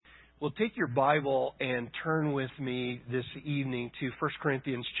Well, take your Bible and turn with me this evening to 1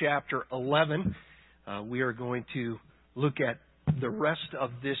 Corinthians chapter 11. We are going to look at the rest of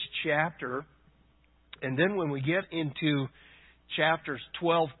this chapter. And then when we get into chapters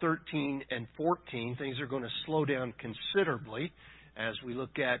 12, 13, and 14, things are going to slow down considerably as we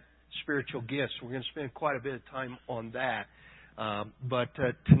look at spiritual gifts. We're going to spend quite a bit of time on that. But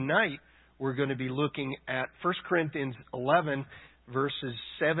tonight we're going to be looking at 1 Corinthians 11, verses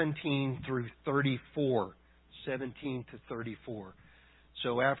 17 through 34. 17 to 34.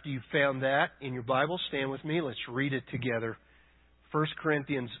 So after you've found that in your Bible, stand with me. Let's read it together. 1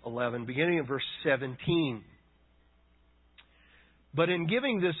 Corinthians 11, beginning in verse 17. But in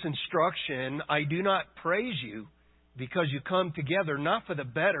giving this instruction, I do not praise you, because you come together not for the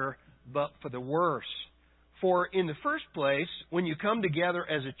better, but for the worse. For in the first place, when you come together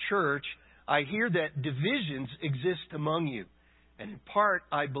as a church, I hear that divisions exist among you. And in part,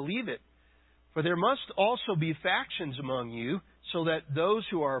 I believe it. For there must also be factions among you, so that those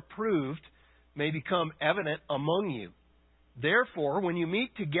who are approved may become evident among you. Therefore, when you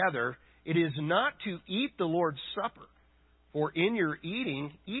meet together, it is not to eat the Lord's Supper. For in your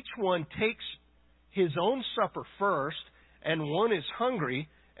eating, each one takes his own supper first, and one is hungry,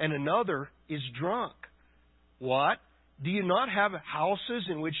 and another is drunk. What? Do you not have houses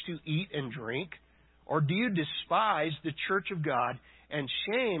in which to eat and drink? Or do you despise the church of God and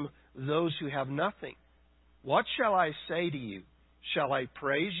shame those who have nothing? What shall I say to you? Shall I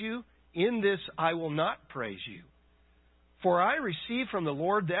praise you? In this I will not praise you. For I received from the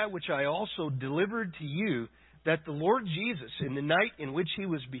Lord that which I also delivered to you, that the Lord Jesus, in the night in which he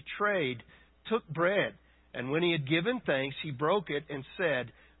was betrayed, took bread, and when he had given thanks, he broke it and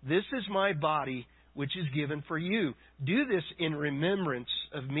said, This is my body, which is given for you. Do this in remembrance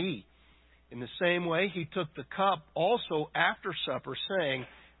of me. In the same way, he took the cup also after supper, saying,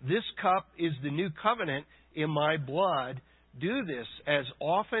 This cup is the new covenant in my blood. Do this as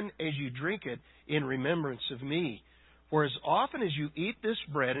often as you drink it in remembrance of me. For as often as you eat this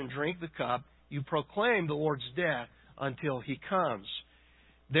bread and drink the cup, you proclaim the Lord's death until he comes.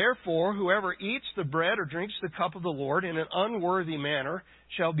 Therefore, whoever eats the bread or drinks the cup of the Lord in an unworthy manner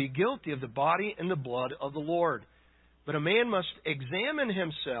shall be guilty of the body and the blood of the Lord. But a man must examine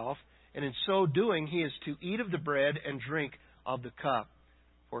himself, and in so doing he is to eat of the bread and drink of the cup.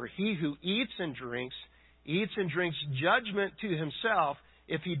 For he who eats and drinks judgment to himself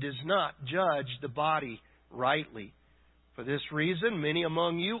if he does not judge the body rightly. For this reason, many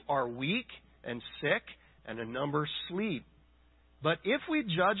among you are weak and sick, and a number sleep. But if we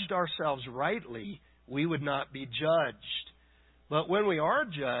judged ourselves rightly, we would not be judged. But when we are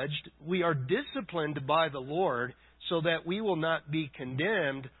judged, we are disciplined by the Lord, so that we will not be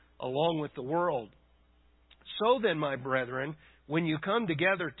condemned along with the world. So then, my brethren, when you come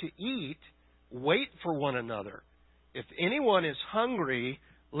together to eat, wait for one another. If anyone is hungry,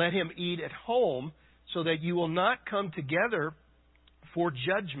 let him eat at home, so that you will not come together for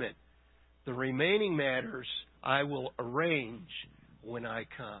judgment. The remaining matters I will arrange when I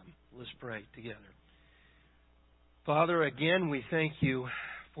come. Let's pray together. Father, again, we thank you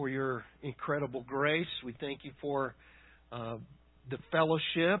for your incredible grace. We thank you for the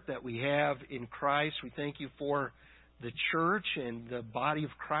fellowship that we have in Christ. We thank you for the church and the body of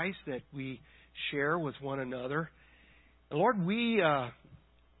Christ that we share with one another. And Lord, we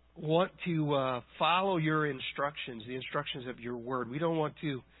want to follow your instructions, the instructions of your word. We don't want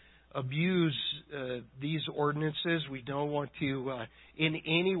to abuse these ordinances. We don't want to in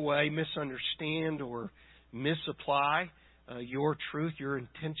any way misunderstand or misapply your truth, your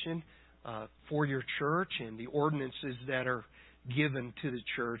intention for your church and the ordinances that are given to the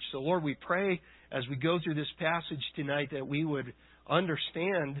church. So Lord, we pray as we go through this passage tonight that we would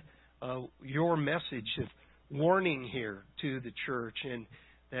understand your message of warning here to the church, and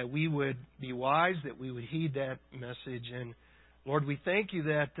that we would be wise, that we would heed that message. And Lord, we thank you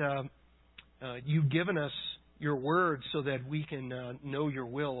that you've given us your word so that we can know your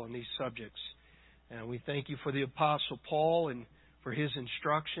will on these subjects. And we thank you for the Apostle Paul and for his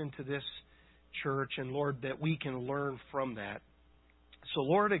instruction to this church. And Lord, that we can learn from that. So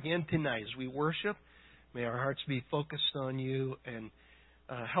Lord, again tonight as we worship, may our hearts be focused on you, and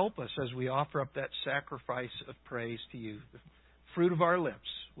help us as we offer up that sacrifice of praise to you, the fruit of our lips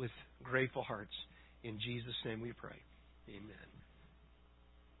with grateful hearts. In Jesus' name we pray. Amen.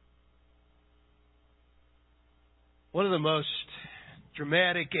 One of the most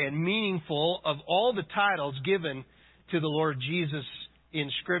dramatic and meaningful of all the titles given to the Lord Jesus in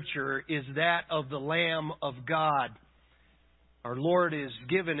Scripture is that of the Lamb of God. Our Lord is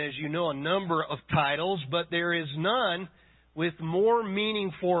given, as you know, a number of titles, but there is none with more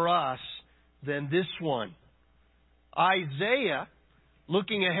meaning for us than this one. Isaiah,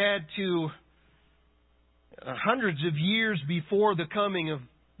 looking ahead to hundreds of years before the coming of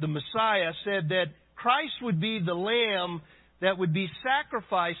the Messiah, said that Christ would be the Lamb that would be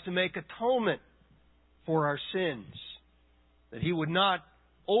sacrificed to make atonement for our sins. That He would not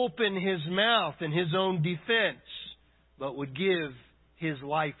open His mouth in His own defense, but would give His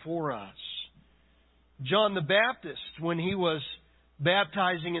life for us. John the Baptist, when he was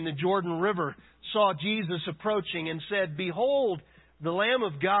baptizing in the Jordan River, saw Jesus approaching and said, "Behold, the Lamb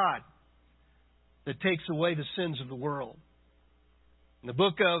of God that takes away the sins of the world." In the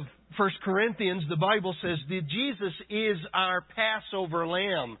book of 1 Corinthians, the Bible says that Jesus is our Passover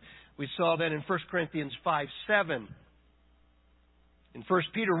Lamb. We saw that in 1 Corinthians 5:7. In 1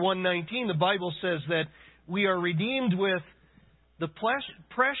 Peter 1:19, the Bible says that we are redeemed with the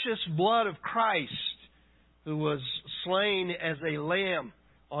precious blood of Christ, who was slain as a lamb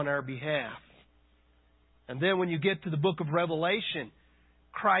on our behalf. And then when you get to the book of Revelation,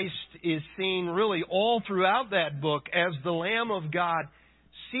 Christ is seen really all throughout that book as the Lamb of God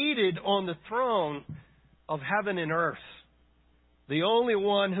seated on the throne of heaven and earth. The only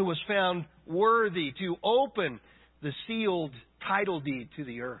one who was found worthy to open the sealed title deed to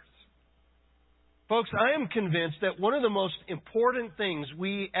the earth. Folks, I am convinced that one of the most important things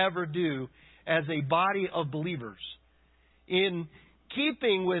we ever do as a body of believers, in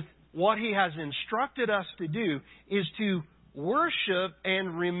keeping with what He has instructed us to do, is to worship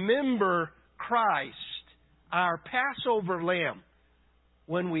and remember Christ, our Passover Lamb,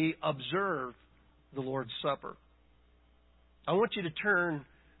 when we observe the Lord's Supper. I want you to turn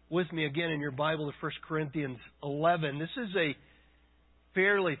with me again in your Bible to 1 Corinthians 11. This is a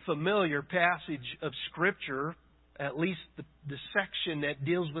fairly familiar passage of Scripture, at least the section that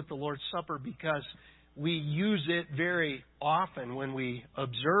deals with the Lord's Supper, because we use it very often when we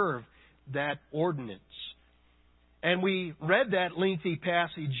observe that ordinance. And we read that lengthy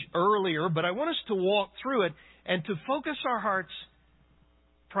passage earlier, but I want us to walk through it and to focus our hearts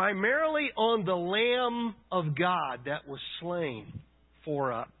primarily on the Lamb of God that was slain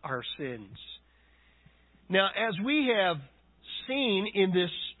for our sins. Now, as we have seen in this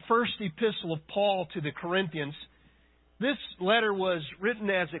first epistle of Paul to the Corinthians, this letter was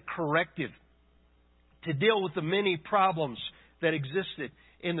written as a corrective to deal with the many problems that existed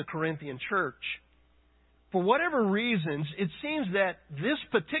in the Corinthian church. For whatever reasons, it seems that this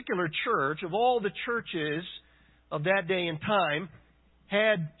particular church, of all the churches of that day and time,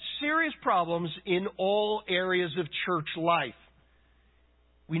 had serious problems in all areas of church life.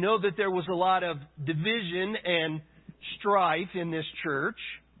 We know that there was a lot of division and strife in this church.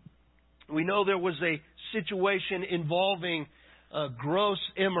 We know there was a situation involving gross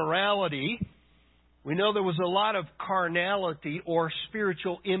immorality. We know there was a lot of carnality or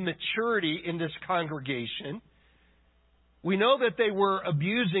spiritual immaturity in this congregation. We know that they were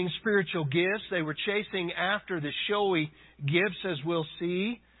abusing spiritual gifts. They were chasing after the showy gifts, as we'll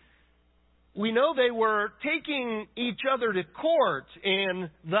see. We know they were taking each other to court and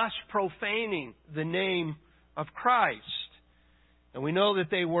thus profaning the name of Christ. And we know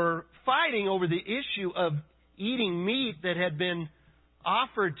that they were fighting over the issue of eating meat that had been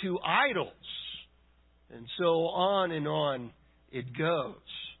offered to idols. And so on and on it goes.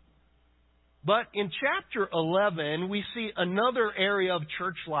 But in chapter 11, we see another area of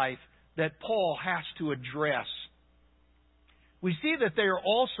church life that Paul has to address. We see that they are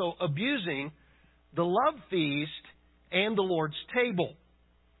also abusing the love feast and the Lord's table.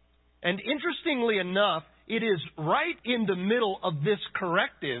 And interestingly enough, it is right in the middle of this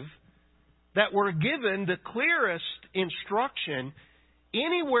corrective that we're given the clearest instruction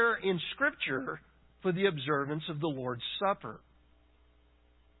anywhere in Scripture for the observance of the Lord's Supper.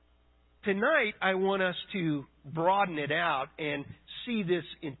 Tonight, I want us to broaden it out and see this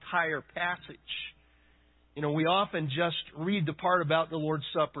entire passage. You know, we often just read the part about the Lord's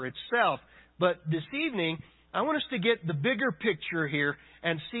Supper itself, but this evening, I want us to get the bigger picture here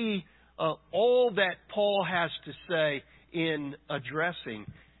and see all that Paul has to say in addressing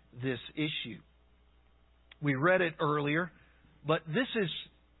this issue. We read it earlier, but this is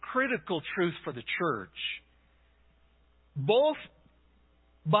critical truth for the church. Both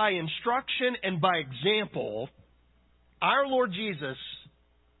by instruction and by example, our Lord Jesus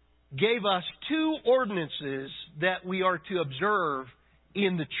gave us two ordinances that we are to observe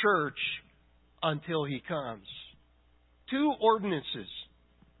in the church until He comes. Two ordinances.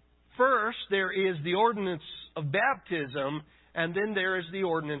 First, there is the ordinance of baptism, and then there is the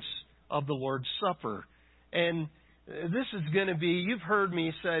ordinance of the Lord's Supper. And this is going to be, you've heard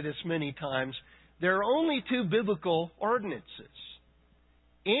me say this many times, there are only two biblical ordinances.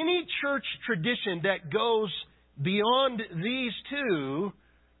 Any church tradition that goes beyond these two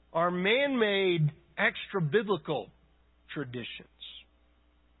are man-made extra-biblical traditions.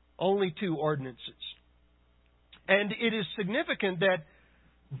 Only two ordinances. And it is significant that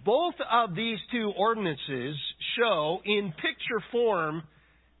both of these two ordinances show in picture form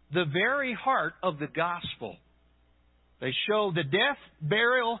the very heart of the gospel. They show the death,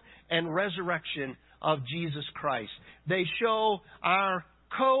 burial, and resurrection of Jesus Christ. They show our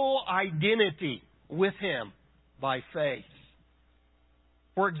co-identity with Him by faith.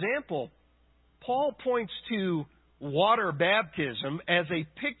 For example, Paul points to water baptism as a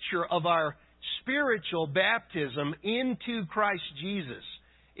picture of our spiritual baptism into Christ Jesus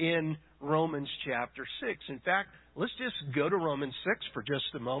in Romans chapter 6. In fact, let's just go to Romans 6 for just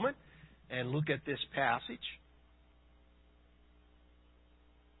a moment and look at this passage.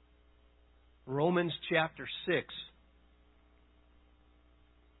 Romans chapter 6.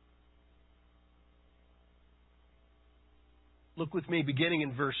 Look with me beginning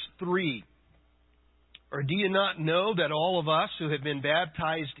in verse 3. Or do you not know that all of us who have been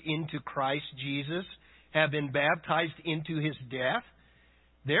baptized into Christ Jesus have been baptized into His death?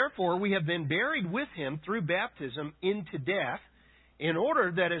 Therefore, we have been buried with Him through baptism into death, in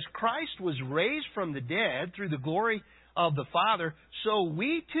order that as Christ was raised from the dead through the glory of the Father, so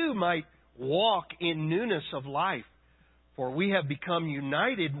we too might walk in newness of life. For we have become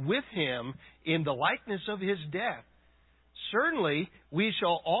united with Him in the likeness of His death. Certainly, we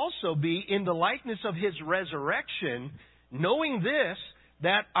shall also be in the likeness of His resurrection, knowing this,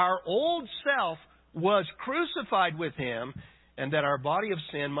 that our old self was crucified with Him, and that our body of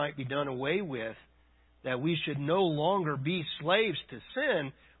sin might be done away with, that we should no longer be slaves to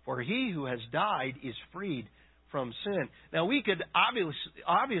sin, for He who has died is freed from sin. Now, we could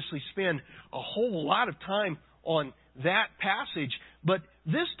obviously spend a whole lot of time on that passage, but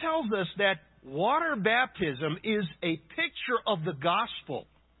this tells us that water baptism is a picture of the gospel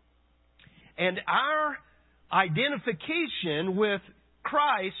and our identification with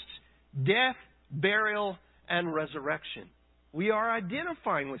Christ's death, burial, and resurrection. We are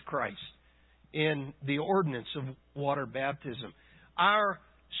identifying with Christ in the ordinance of water baptism. Our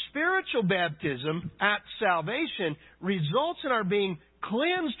spiritual baptism at salvation results in our being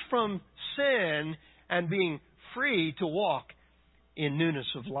cleansed from sin and being free to walk in newness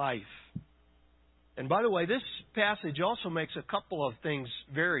of life. And by the way, this passage also makes a couple of things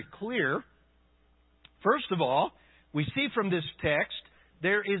very clear. First of all, we see from this text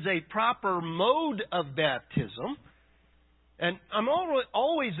there is a proper mode of baptism. And I'm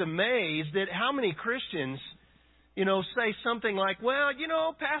always amazed at how many Christians, say something like, well,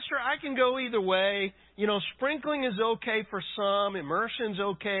 Pastor, I can go either way. Sprinkling is okay for some, immersion's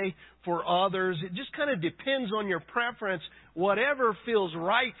okay for others. It just kind of depends on your preference, whatever feels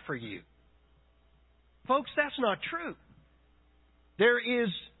right for you. Folks, that's not true. There is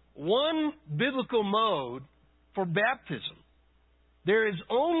one biblical mode for baptism. There is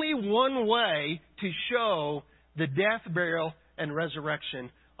only one way to show the death, burial, and resurrection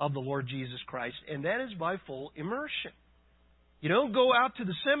of the Lord Jesus Christ, and that is by full immersion. You don't go out to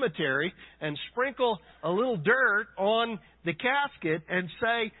the cemetery and sprinkle a little dirt on the casket and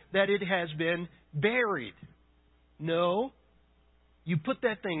say that it has been buried. No, you put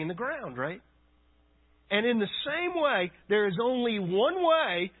that thing in the ground, right? And in the same way, there is only one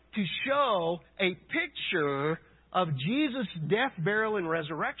way to show a picture of Jesus' death, burial, and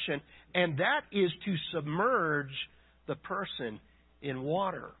resurrection, and that is to submerge the person in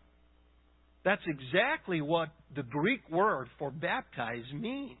water. That's exactly what the Greek word for baptize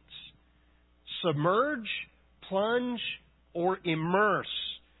means. Submerge, plunge, or immerse.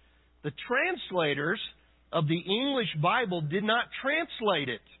 The translators of the English Bible did not translate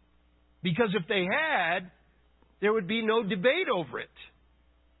it, because if they had, there would be no debate over it.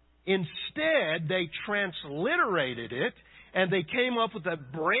 Instead, they transliterated it, and they came up with a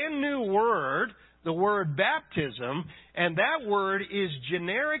brand new word, the word baptism, and that word is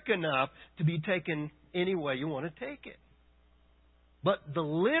generic enough to be taken any way you want to take it. But the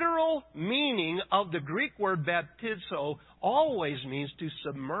literal meaning of the Greek word baptizo always means to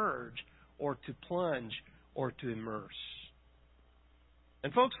submerge or to plunge or to immerse.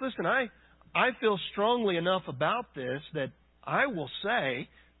 And folks, listen, I feel strongly enough about this that I will say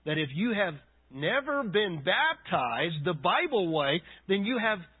that if you have never been baptized the Bible way, then you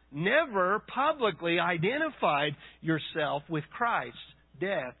have never publicly identified yourself with Christ's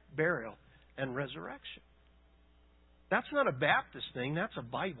death, burial, and resurrection. That's not a Baptist thing, that's a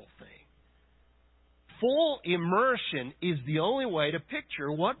Bible thing. Full immersion is the only way to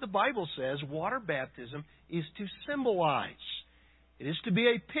picture what the Bible says water baptism is to symbolize. It is to be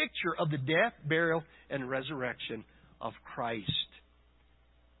a picture of the death, burial, and resurrection of Christ.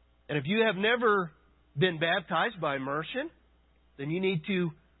 And if you have never been baptized by immersion, then you need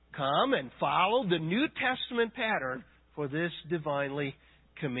to come and follow the New Testament pattern for this divinely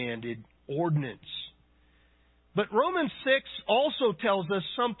commanded ordinance. But Romans 6 also tells us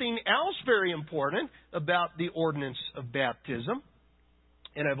something else very important about the ordinance of baptism.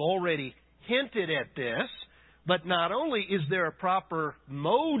 And I've already hinted at this. But not only is there a proper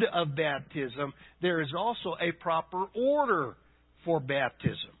mode of baptism, there is also a proper order for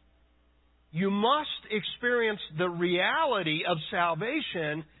baptism. You must experience the reality of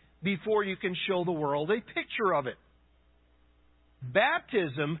salvation before you can show the world a picture of it.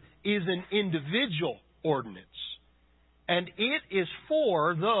 Baptism is an individual ordinance, and it is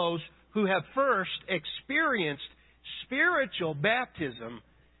for those who have first experienced spiritual baptism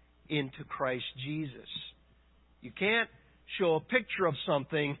into Christ Jesus. You can't show a picture of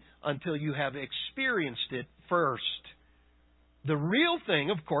something until you have experienced it first. The real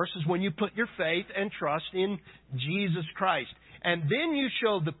thing, of course, is when you put your faith and trust in Jesus Christ. And then you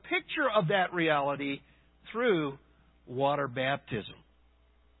show the picture of that reality through water baptism.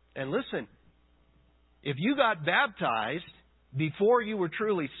 And listen, if you got baptized before you were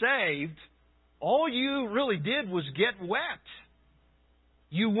truly saved, all you really did was get wet.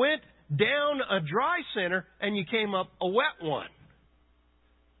 You went down a dry center and you came up a wet one.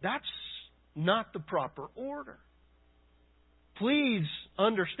 That's not the proper order. Please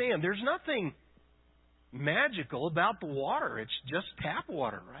understand, there's nothing magical about the water. It's just tap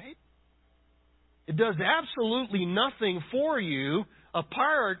water, right? It does absolutely nothing for you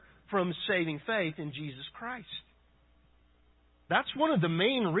apart from saving faith in Jesus Christ. That's one of the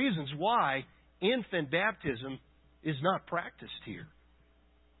main reasons why infant baptism is not practiced here.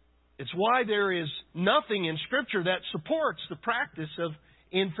 It's why there is nothing in Scripture that supports the practice of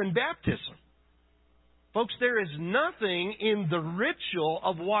infant baptism. Folks, there is nothing in the ritual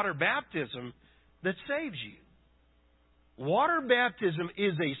of water baptism that saves you. Water baptism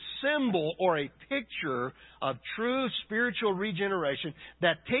is a symbol or a picture of true spiritual regeneration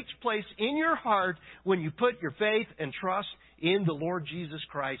that takes place in your heart when you put your faith and trust in the Lord Jesus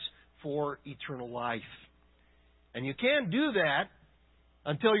Christ for eternal life. And you can't do that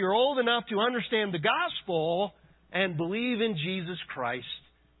until you're old enough to understand the gospel and believe in Jesus Christ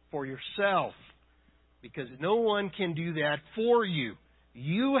for yourself. Because no one can do that for you.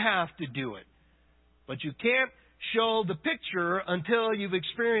 You have to do it. But you can't show the picture until you've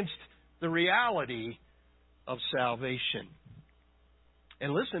experienced the reality of salvation.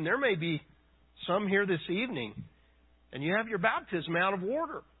 And listen, there may be some here this evening, and you have your baptism out of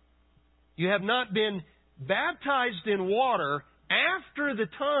order. You have not been baptized in water after the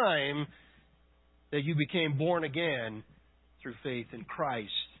time that you became born again through faith in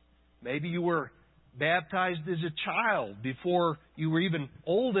Christ. Maybe you were baptized as a child before you were even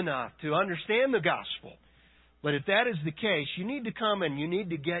old enough to understand the gospel. But if that is the case, you need to come and you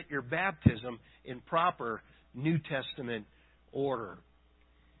need to get your baptism in proper New Testament order.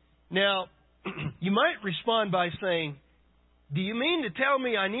 Now, you might respond by saying, do you mean to tell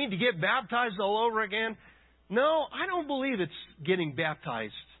me I need to get baptized all over again? No, I don't believe it's getting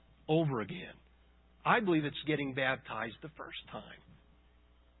baptized over again. I believe it's getting baptized the first time.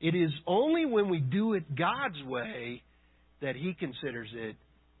 It is only when we do it God's way that He considers it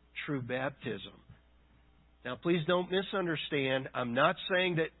true baptism. Now, please don't misunderstand. I'm not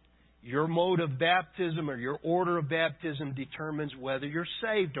saying that your mode of baptism or your order of baptism determines whether you're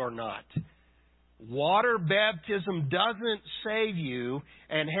saved or not. Water baptism doesn't save you,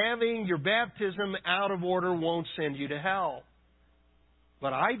 and having your baptism out of order won't send you to hell.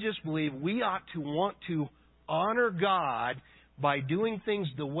 But I just believe we ought to want to honor God by doing things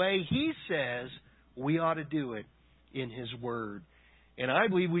the way He says we ought to do it in His Word. And I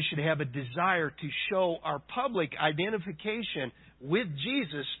believe we should have a desire to show our public identification with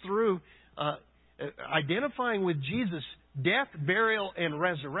Jesus through identifying with Jesus' death, burial, and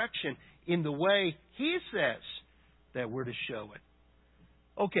resurrection in the way He says that we're to show it.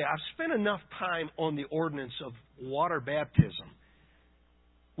 Okay, I've spent enough time on the ordinance of water baptism.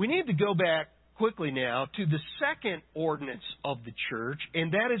 We need to go back quickly now to the second ordinance of the church,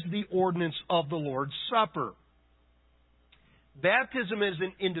 and that is the ordinance of the Lord's Supper. Baptism is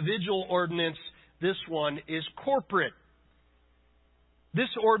an individual ordinance. This one is corporate. This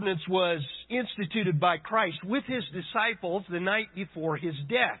ordinance was instituted by Christ with His disciples the night before His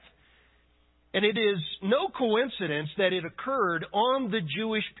death. And it is no coincidence that it occurred on the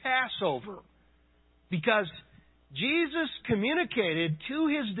Jewish Passover. Because Jesus communicated to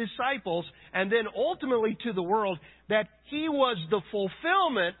His disciples and then ultimately to the world that He was the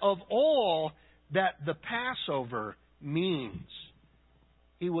fulfillment of all that the Passover means.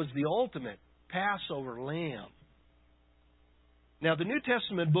 He was the ultimate Passover lamb. Now, the New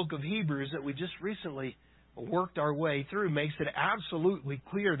Testament book of Hebrews that we just recently worked our way through makes it absolutely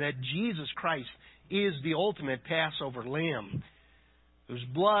clear that Jesus Christ is the ultimate Passover lamb, whose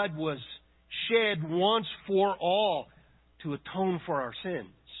blood was shed once for all to atone for our sins.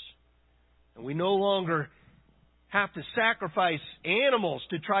 And we no longer have to sacrifice animals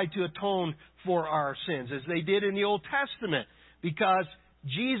to try to atone for our sins, as they did in the Old Testament, because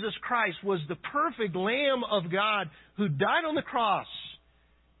Jesus Christ was the perfect Lamb of God who died on the cross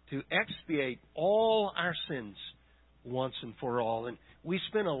to expiate all our sins once and for all. And we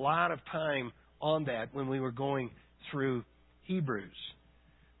spent a lot of time on that when we were going through Hebrews.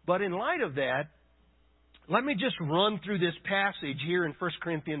 But in light of that, let me just run through this passage here in 1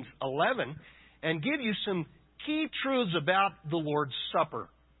 Corinthians 11 and give you some key truths about the Lord's Supper.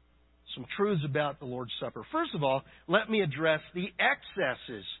 Some truths about the Lord's Supper. First of all, let me address the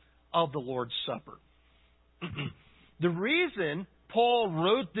excesses of the Lord's Supper. The reason Paul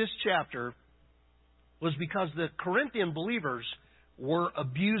wrote this chapter was because the Corinthian believers were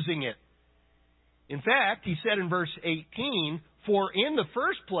abusing it. In fact, he said in verse 18, "For in the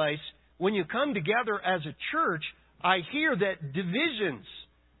first place, when you come together as a church, I hear that divisions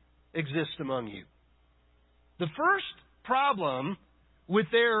exist among you." The first problem with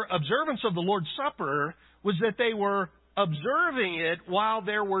their observance of the Lord's Supper was that they were observing it while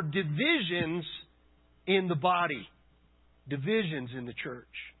there were divisions in the body, divisions in the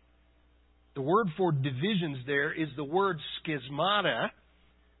church. The word for divisions there is the word schismata.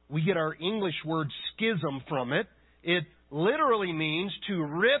 We get our English word schism from it. It literally means to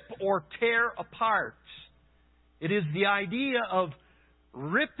rip or tear apart. It is the idea of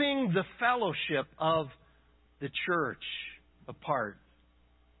ripping the fellowship of the church apart.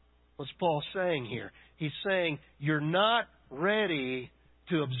 What's Paul saying here? He's saying you're not ready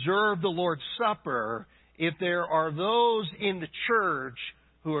to observe the Lord's Supper if there are those in the church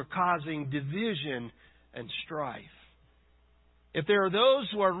who are causing division and strife. If there are those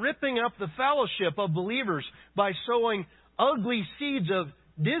who are ripping up the fellowship of believers by sowing ugly seeds of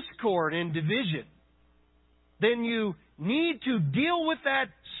discord and division, then you need to deal with that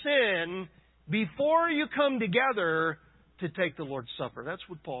sin before you come together to take the Lord's Supper. That's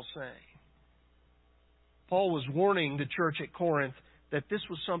what Paul's saying. Paul was warning the church at Corinth that this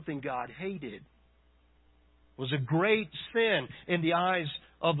was something God hated. It was a great sin in the eyes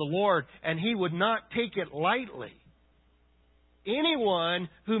of the Lord, and He would not take it lightly. Anyone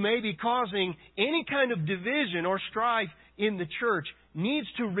who may be causing any kind of division or strife in the church needs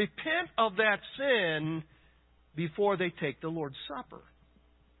to repent of that sin before they take the Lord's Supper.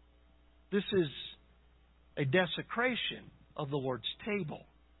 This is a desecration of the Lord's table.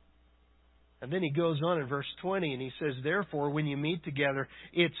 And then he goes on in verse 20 and he says, "Therefore, when you meet together,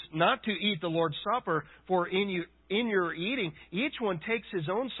 it's not to eat the Lord's Supper, for in your eating, each one takes his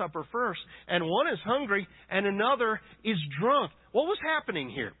own supper first, and one is hungry and another is drunk." What was happening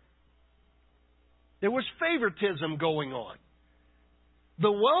here? There was favoritism going on.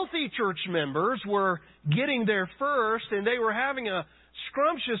 The wealthy church members were getting there first, and they were having a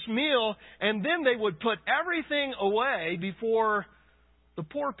scrumptious meal, and then they would put everything away before the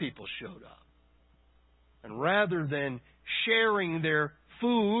poor people showed up. And rather than sharing their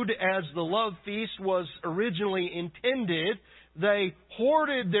food as the love feast was originally intended, they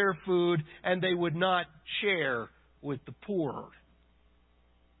hoarded their food and they would not share with the poor.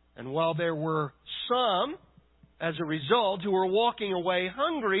 And while there were some, as a result, who were walking away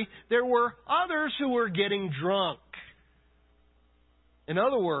hungry, there were others who were getting drunk. In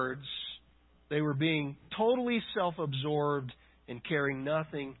other words, they were being totally self-absorbed and caring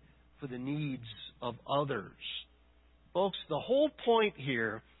nothing for the needs of others. Folks, the whole point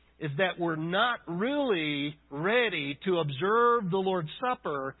here is that we're not really ready to observe the Lord's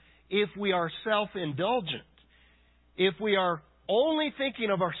Supper if we are self-indulgent, if we are only thinking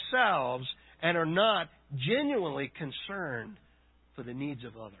of ourselves and are not genuinely concerned for the needs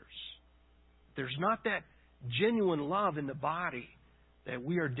of others. There's not that genuine love in the body that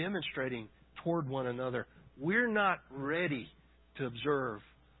we are demonstrating toward one another. We're not ready to observe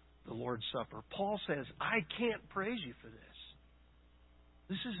the Lord's Supper. Paul says, I can't praise you for this.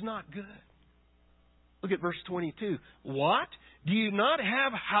 This is not good. Look at verse 22. What? Do you not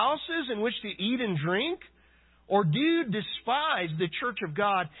have houses in which to eat and drink? Or do you despise the church of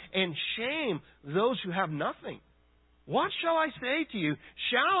God and shame those who have nothing? What shall I say to you?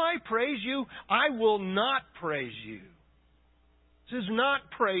 Shall I praise you? I will not praise you. This is not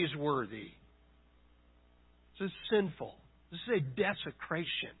praiseworthy. This is sinful. This is a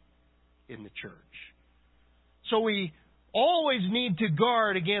desecration in the church. So we always need to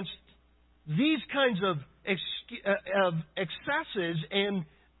guard against these kinds of excesses and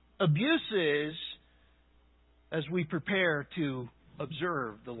abuses as we prepare to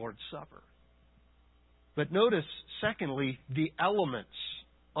observe the Lord's Supper. But notice, secondly, the elements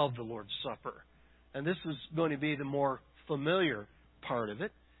of the Lord's Supper. And this is going to be the more familiar part of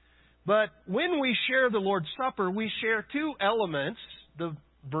it. But when we share the Lord's Supper, we share two elements, the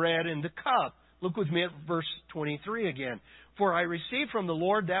bread and the cup. Look with me at verse 23 again. For I received from the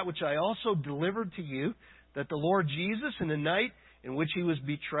Lord that which I also delivered to you, that the Lord Jesus, in the night in which He was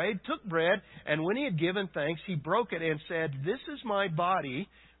betrayed, took bread, and when He had given thanks, He broke it and said, This is my body,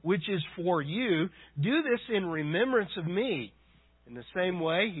 which is for you. Do this in remembrance of me. In the same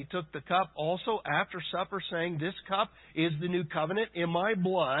way, He took the cup also after supper, saying, This cup is the new covenant in my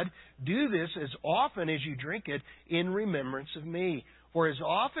blood. Do this as often as you drink it in remembrance of me. For as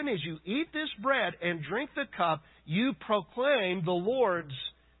often as you eat this bread and drink the cup, you proclaim the Lord's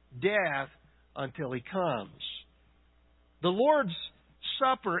death until He comes. The Lord's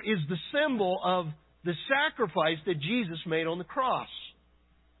Supper is the symbol of the sacrifice that Jesus made on the cross.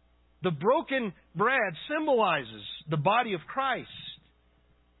 The broken bread symbolizes the body of Christ,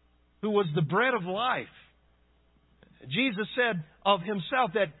 who was the bread of life. Jesus said of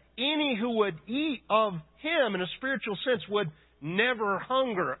Himself that any who would eat of Him in a spiritual sense would never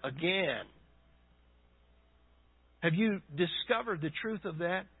hunger again. Have you discovered the truth of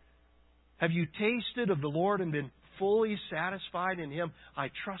that? Have you tasted of the Lord and been fully satisfied in Him? I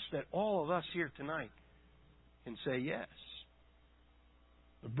trust that all of us here tonight can say yes.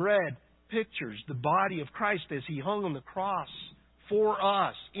 The bread pictures the body of Christ as He hung on the cross for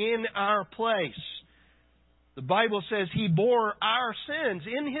us, in our place. The Bible says He bore our sins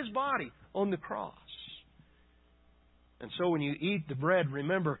in His body on the cross. And so when you eat the bread,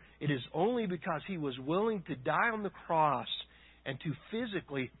 remember, it is only because He was willing to die on the cross and to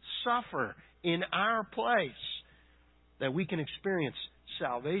physically suffer in our place that we can experience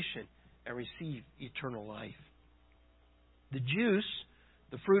salvation and receive eternal life. The juice,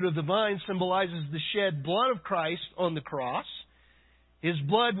 the fruit of the vine, symbolizes the shed blood of Christ on the cross. His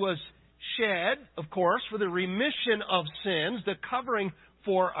blood was shed, of course, for the remission of sins, the covering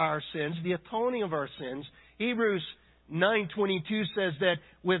for our sins, the atoning of our sins. Hebrews 9:22 says that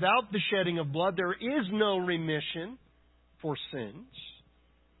without the shedding of blood, there is no remission for sins.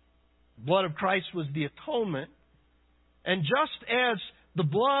 The blood of Christ was the atonement. And just as the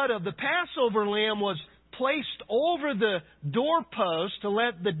blood of the Passover lamb was placed over the doorpost to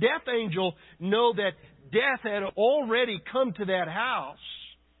let the death angel know that death had already come to that house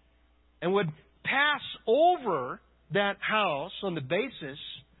and would pass over that house on the basis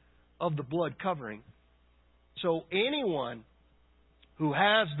of the blood covering. So anyone who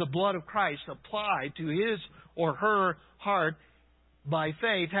has the blood of Christ applied to his or her heart by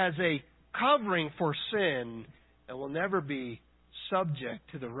faith has a covering for sin and will never be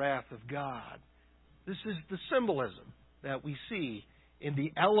subject to the wrath of God. This is the symbolism that we see in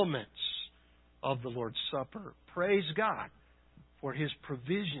the elements of the Lord's Supper. Praise God for His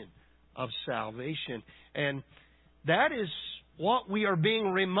provision of salvation. And that is what we are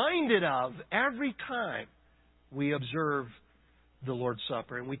being reminded of every time we observe the Lord's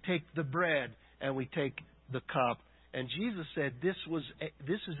Supper. And we take the bread and we take the cup. And Jesus said this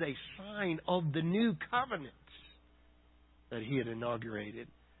is a sign of the new covenant that He had inaugurated.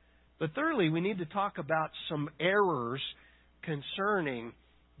 But thirdly, we need to talk about some errors concerning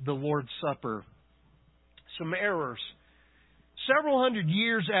the Lord's Supper. Some errors. Several hundred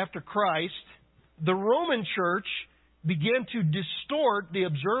years after Christ, the Roman Church began to distort the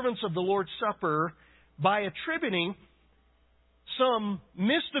observance of the Lord's Supper by attributing some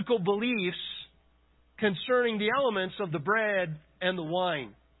mystical beliefs concerning the elements of the bread and the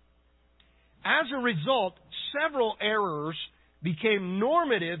wine. As a result, several errors became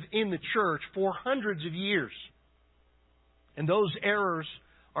normative in the church for hundreds of years. And those errors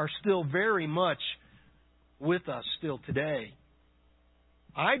are still very much with us still today.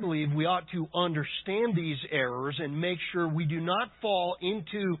 I believe we ought to understand these errors and make sure we do not fall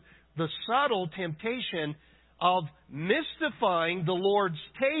into the subtle temptation of mystifying the Lord's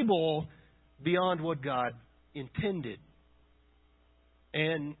table beyond what God intended.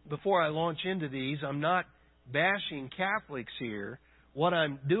 And before I launch into these, I'm not bashing Catholics here. What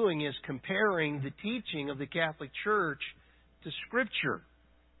I'm doing is comparing the teaching of the Catholic Church to Scripture.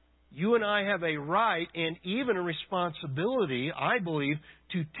 you and I have a right and even a responsibility, I believe,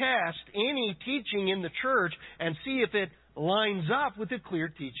 to test any teaching in the church and see if it lines up with the clear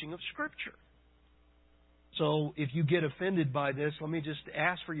teaching of Scripture. So if you get offended by this, let me just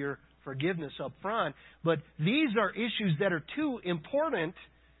ask for your forgiveness up front. But these are issues that are too important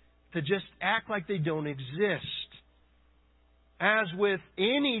to just act like they don't exist. As with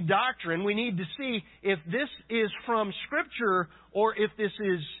any doctrine, we need to see if this is from Scripture or if this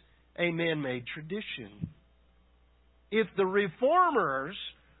is a man-made tradition. If the Reformers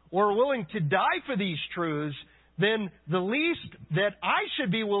were willing to die for these truths, then the least that I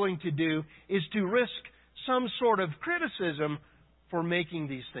should be willing to do is to risk some sort of criticism for making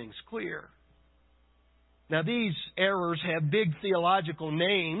these things clear. Now, these errors have big theological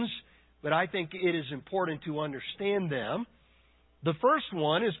names, but I think it is important to understand them. The first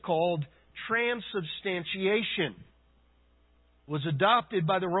one is called transubstantiation. It was adopted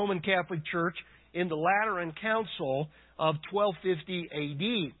by the Roman Catholic Church in the Lateran Council of 1250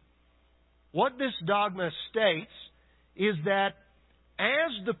 A.D. What this dogma states is that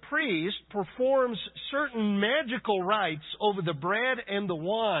as the priest performs certain magical rites over the bread and the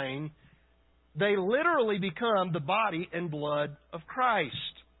wine, they literally become the body and blood of Christ.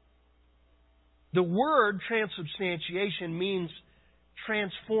 The word transubstantiation means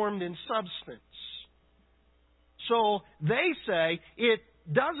transformed in substance. So they say it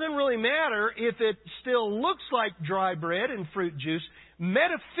doesn't really matter if it still looks like dry bread and fruit juice.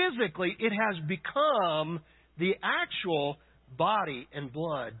 Metaphysically, it has become the actual body and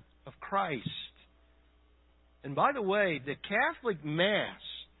blood of Christ. And by the way, the Catholic Mass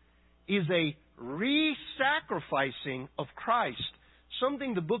is a re-sacrificing of Christ,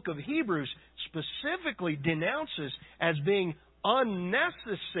 something the book of Hebrews specifically denounces as being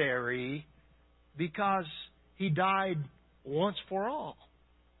unnecessary because He died once for all.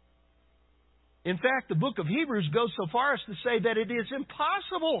 In fact, the book of Hebrews goes so far as to say that it is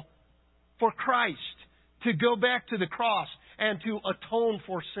impossible for Christ to go back to the cross and to atone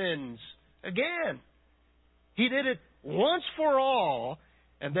for sins again. He did it once for all,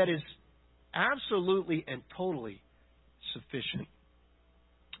 and that is absolutely and totally sufficient.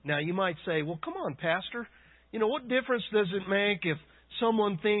 Now, you might say, well, come on, Pastor. What difference does it make if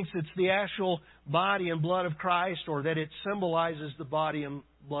someone thinks it's the actual body and blood of Christ or that it symbolizes the body and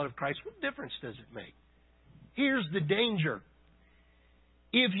blood of Christ? What difference does it make? Here's the danger.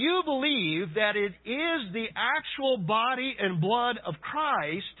 If you believe that it is the actual body and blood of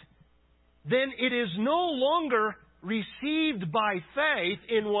Christ, then it is no longer received by faith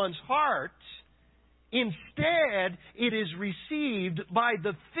in one's heart. Instead, it is received by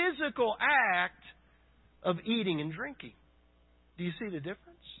the physical act of eating and drinking. Do you see the difference?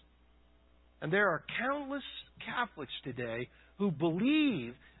 And there are countless Catholics today who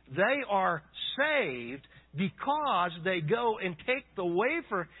believe they are saved because they go and take the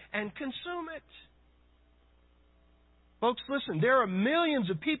wafer and consume it. Folks, listen, there are millions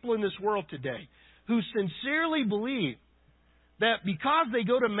of people in this world today who sincerely believe that because they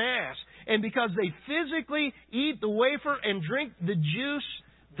go to Mass and because they physically eat the wafer and drink the juice,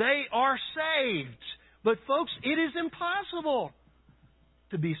 they are saved. But folks, it is impossible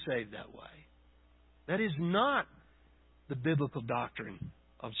to be saved that way. That is not the biblical doctrine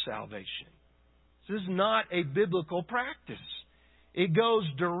of salvation. This is not a biblical practice. It goes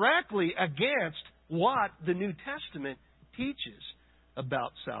directly against what the New Testament teaches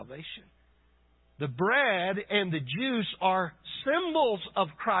about salvation. The bread and the juice are symbols of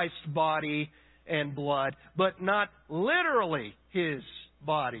Christ's body and blood, but not literally His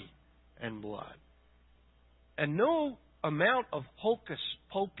body and blood. And no amount of hocus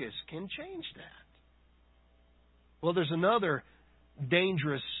pocus can change that. Well, there's another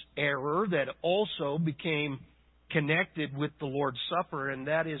dangerous error that also became connected with the Lord's Supper, and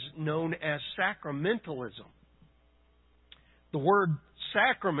that is known as sacramentalism. The word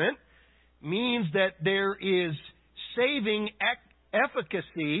sacrament means that there is saving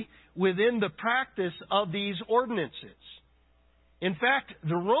efficacy within the practice of these ordinances. In fact,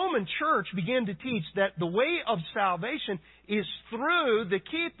 the Roman Church began to teach that the way of salvation is through the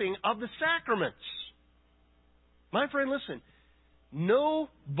keeping of the sacraments. My friend, listen. No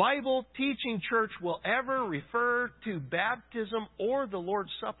Bible teaching church will ever refer to baptism or the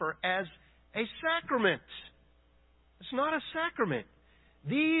Lord's Supper as a sacrament. It's not a sacrament.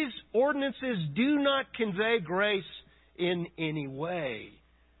 These ordinances do not convey grace in any way.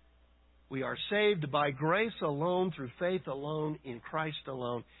 We are saved by grace alone, through faith alone, in Christ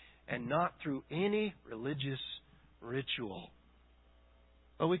alone, and not through any religious ritual.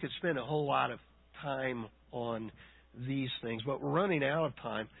 Well, we could spend a whole lot of time on these things. But we're running out of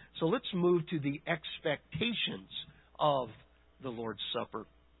time. So let's move to the expectations of the Lord's Supper.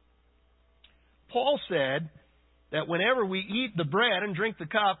 Paul said that whenever we eat the bread and drink the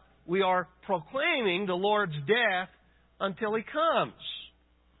cup, we are proclaiming the Lord's death until He comes.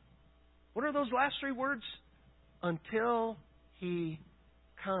 What are those last three words? Until He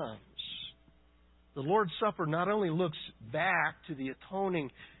comes. The Lord's Supper not only looks back to the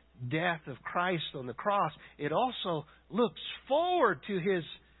atoning death of Christ on the cross, it also looks forward to His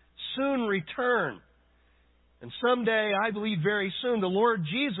soon return. And someday, I believe very soon, the Lord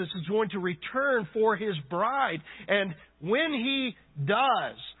Jesus is going to return for His bride. And when He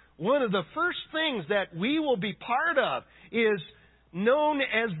does, one of the first things that we will be part of is known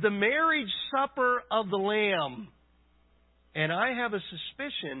as the marriage supper of the Lamb. And I have a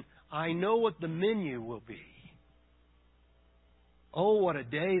suspicion I know what the menu will be. Oh, what a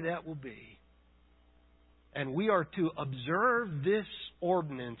day that will be. And we are to observe this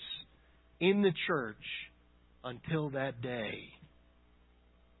ordinance in the church until that day.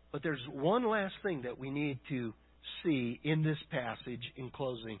 But there's one last thing that we need to see in this passage in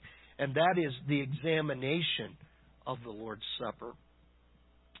closing, and that is the examination of the Lord's Supper.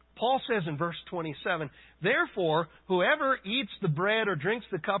 Paul says in verse 27, "Therefore, whoever eats the bread or drinks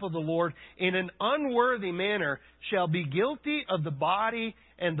the cup of the Lord in an unworthy manner shall be guilty of the body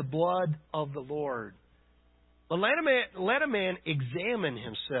and the blood of the Lord. But let a man examine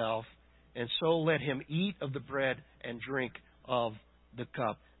himself, and so let him eat of the bread and drink of the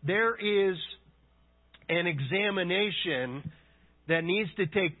cup." There is an examination that needs to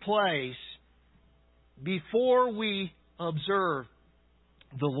take place before we observe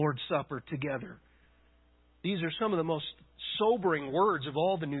the Lord's Supper together. These are some of the most sobering words of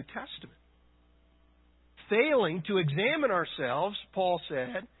all the New Testament. Failing to examine ourselves, Paul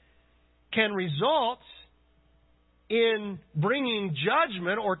said, can result in bringing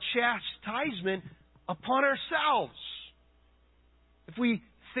judgment or chastisement upon ourselves. If we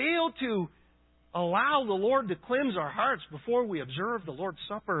fail to allow the Lord to cleanse our hearts before we observe the Lord's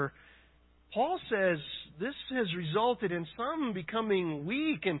Supper, Paul says this has resulted in some becoming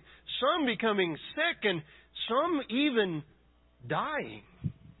weak and some becoming sick and some even dying.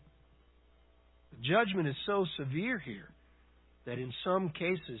 The judgment is so severe here that in some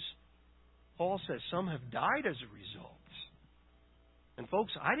cases, Paul says some have died as a result. And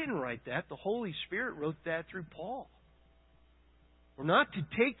folks, I didn't write that. The Holy Spirit wrote that through Paul. We're not to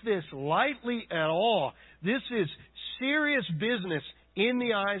take this lightly at all. This is serious business in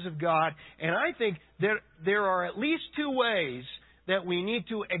the eyes of God. And I think there are at least two ways that we need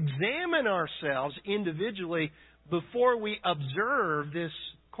to examine ourselves individually before we observe this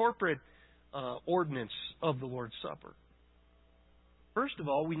corporate ordinance of the Lord's Supper. First of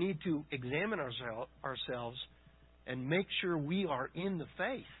all, we need to examine ourselves and make sure we are in the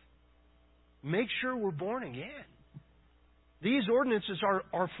faith. Make sure we're born again. These ordinances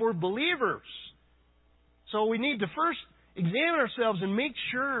are for believers. So we need to first examine ourselves and make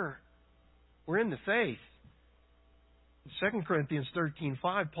sure we're in the faith. In 2 Corinthians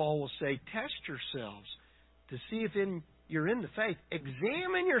 13:5, Paul will say, "Test yourselves to see if you're in the faith.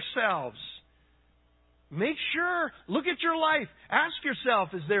 Examine yourselves. Make sure. Look at your life. Ask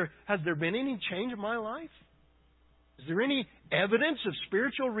yourself, has there been any change in my life? Is there any evidence of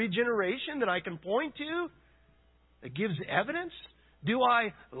spiritual regeneration that I can point to that gives evidence? Do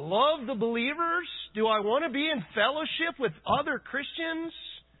I love the believers? Do I want to be in fellowship with other Christians?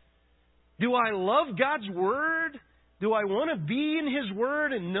 Do I love God's Word? Do I want to be in His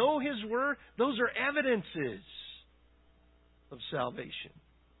Word and know His Word?" Those are evidences of salvation.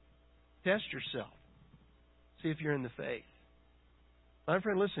 Test yourself. See if you're in the faith. My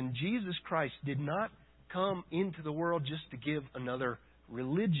friend, listen, Jesus Christ did not come into the world just to give another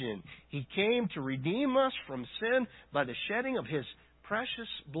religion. He came to redeem us from sin by the shedding of His precious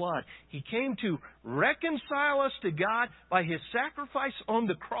blood. He came to reconcile us to God by His sacrifice on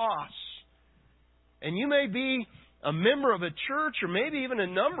the cross. And you may be a member of a church or maybe even a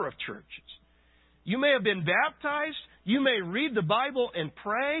number of churches. You may have been baptized. You may read the Bible and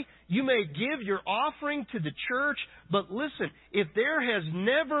pray. You may give your offering to the church. But listen, if there has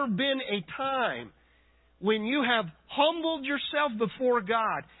never been a time when you have humbled yourself before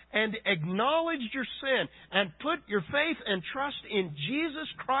God and acknowledged your sin and put your faith and trust in Jesus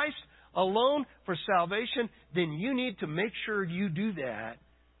Christ alone for salvation, then you need to make sure you do that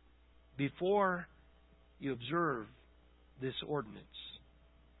before you observe this ordinance.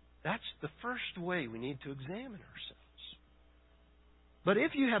 That's the first way we need to examine ourselves. But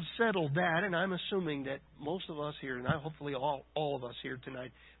if you have settled that, and I'm assuming that most of us here, and hopefully all of us here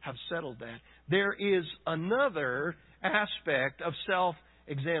tonight have settled that, there is another aspect of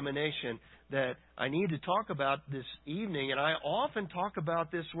self-examination that I need to talk about this evening, and I often talk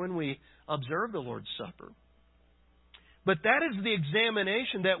about this when we observe the Lord's Supper. But that is the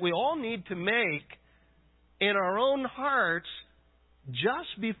examination that we all need to make in our own hearts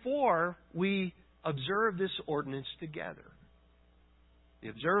just before we observe this ordinance together. The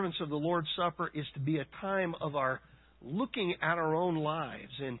observance of the Lord's Supper is to be a time of our looking at our own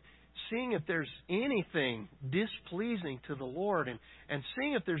lives and seeing if there's anything displeasing to the Lord and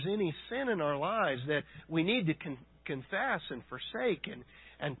seeing if there's any sin in our lives that we need to confess and forsake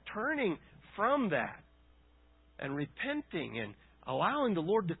and turning from that and repenting and allowing the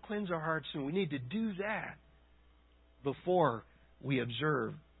Lord to cleanse our hearts. And we need to do that before we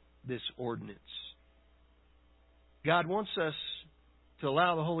observe this ordinance. God wants us to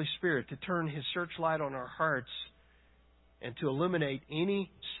allow the Holy Spirit to turn His searchlight on our hearts and to eliminate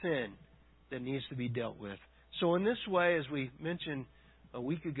any sin that needs to be dealt with. So in this way, as we mentioned a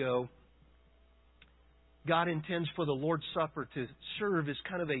week ago, God intends for the Lord's Supper to serve as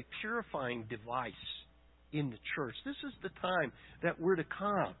kind of a purifying device in the church. This is the time that we're to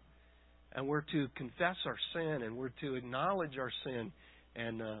come and we're to confess our sin and we're to acknowledge our sin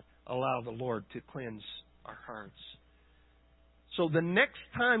and allow the Lord to cleanse our hearts. So the next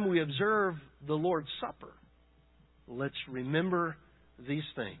time we observe the Lord's Supper, let's remember these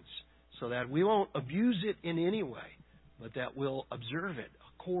things so that we won't abuse it in any way, but that we'll observe it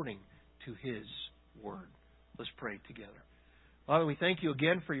according to His Word. Let's pray together. Father, we thank You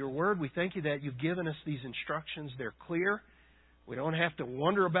again for Your Word. We thank You that You've given us these instructions. They're clear. We don't have to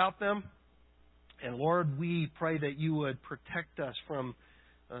wonder about them. And Lord, we pray that You would protect us from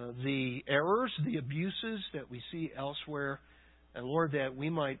the errors, the abuses that we see elsewhere. And Lord, that we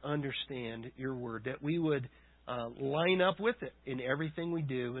might understand Your Word, that we would line up with it in everything we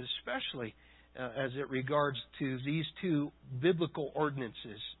do, especially as it regards to these two biblical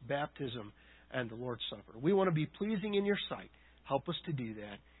ordinances, baptism and the Lord's Supper. We want to be pleasing in Your sight. Help us to do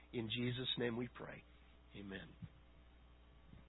that. In Jesus' name we pray. Amen.